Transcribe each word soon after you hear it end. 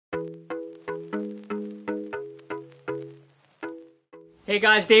Hey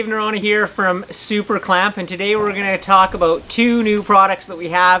guys, Dave Norona here from Superclamp, and today we're going to talk about two new products that we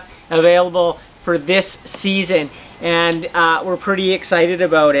have available for this season, and we're pretty excited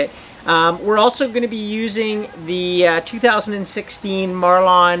about it. We're also going to be using the 2016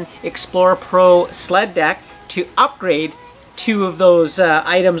 Marlon Xplore Pro sled deck to upgrade two of those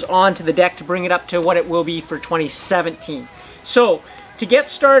items onto the deck to bring it up to what it will be for 2017. So, to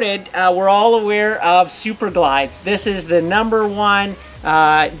get started, we're all aware of Superglides. This is the #1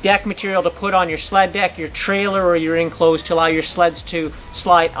 deck material to put on your sled deck, your trailer, or your enclosed to allow your sleds to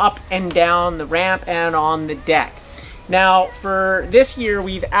slide up and down the ramp and on the deck. Now, for this year,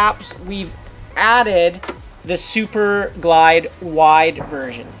 we've added the Superglide wide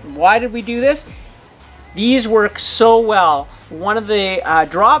version. Why did we do this? These work so well. One of the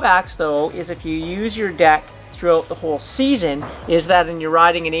drawbacks, though, is if you use your deck throughout the whole season, is that when you're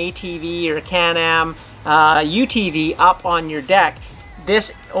riding an ATV or a Can-Am UTV up on your deck,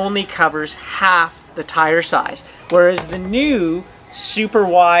 this only covers half the tire size, whereas the new super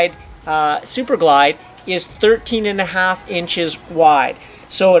wide Superglide is 13.5 inches wide.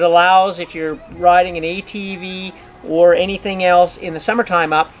 So it allows, if you're riding an ATV or anything else in the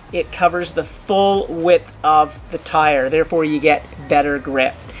summertime up, it covers the full width of the tire. Therefore, you get better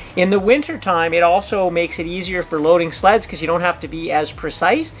grip. In the winter time, it also makes it easier for loading sleds because you don't have to be as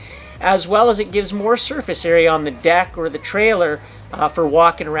precise, as well as it gives more surface area on the deck or the trailer for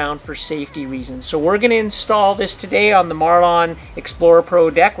walking around for safety reasons. So we're going to install this today on the Marlon Xplore Pro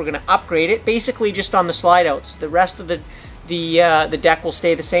deck. We're going to upgrade it, basically just on the slide outs. The rest of the deck will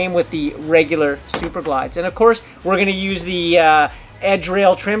stay the same with the regular Superglides. And of course, we're going to use the edge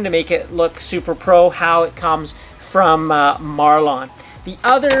rail trim to make it look super pro, how it comes from Marlon. The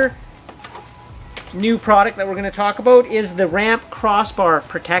other new product that we're going to talk about is the ramp crossbar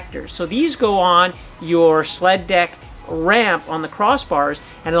protectors. So these go on your sled deck ramp on the crossbars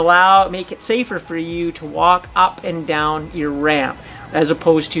and make it safer for you to walk up and down your ramp, as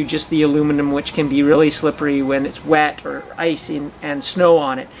opposed to just the aluminum, which can be really slippery when it's wet or ice and snow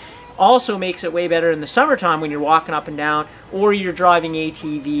on it. Also makes it way better in the summertime when you're walking up and down, or you're driving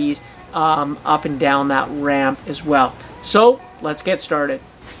ATVs up and down that ramp as well. So let's get started.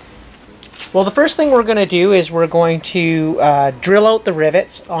 Well, the first thing we're going to do is we're going to drill out the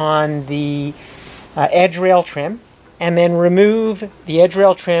rivets on the edge rail trim, and then remove the edge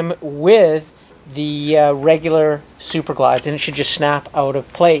rail trim with the regular Superglides, and it should just snap out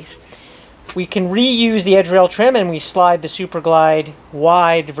of place. We can reuse the edge rail trim, and we slide the Superglide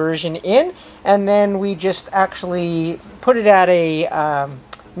wide version in, and then we just actually put it at a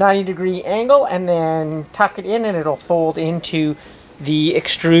 90-degree angle and then tuck it in, and it'll fold into the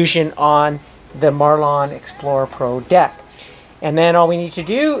extrusion on the Marlon Xplore Pro deck. And then all we need to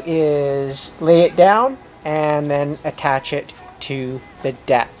do is lay it down and then attach it to the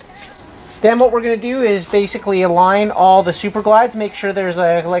deck. Then what we're going to do is basically align all the Superglides, make sure there's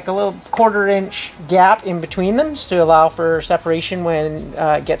like a little 1/4 inch gap in between them to allow for separation when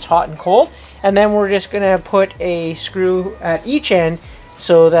it gets hot and cold. And then we're just going to put a screw at each end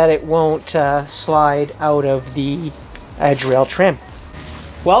so that it won't slide out of the edge rail trim.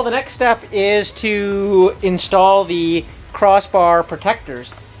 Well, the next step is to install the crossbar protectors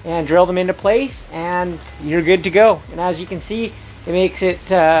and drill them into place, and you're good to go. And as you can see, it makes it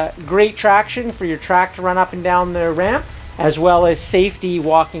great traction for your track to run up and down the ramp, as well as safety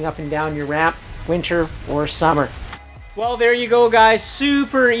walking up and down your ramp, winter or summer. Well, there you go, guys.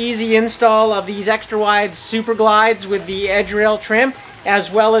 Super easy install of these extra wide Superglides with the edge rail trim, as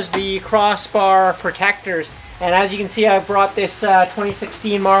well as the crossbar protectors. And as you can see, I've brought this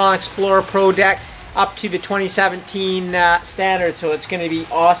 2016 Marlon Xplore Pro deck up to the 2017 standard, so it's going to be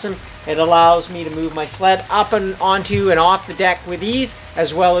awesome. It allows me to move my sled up and onto and off the deck with ease,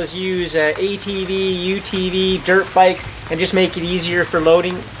 as well as use ATV, UTV, dirt bikes, and just make it easier for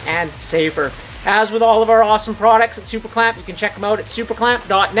loading and safer. As with all of our awesome products at Superclamp, you can check them out at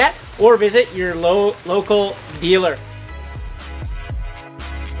superclamp.net or visit your local dealer.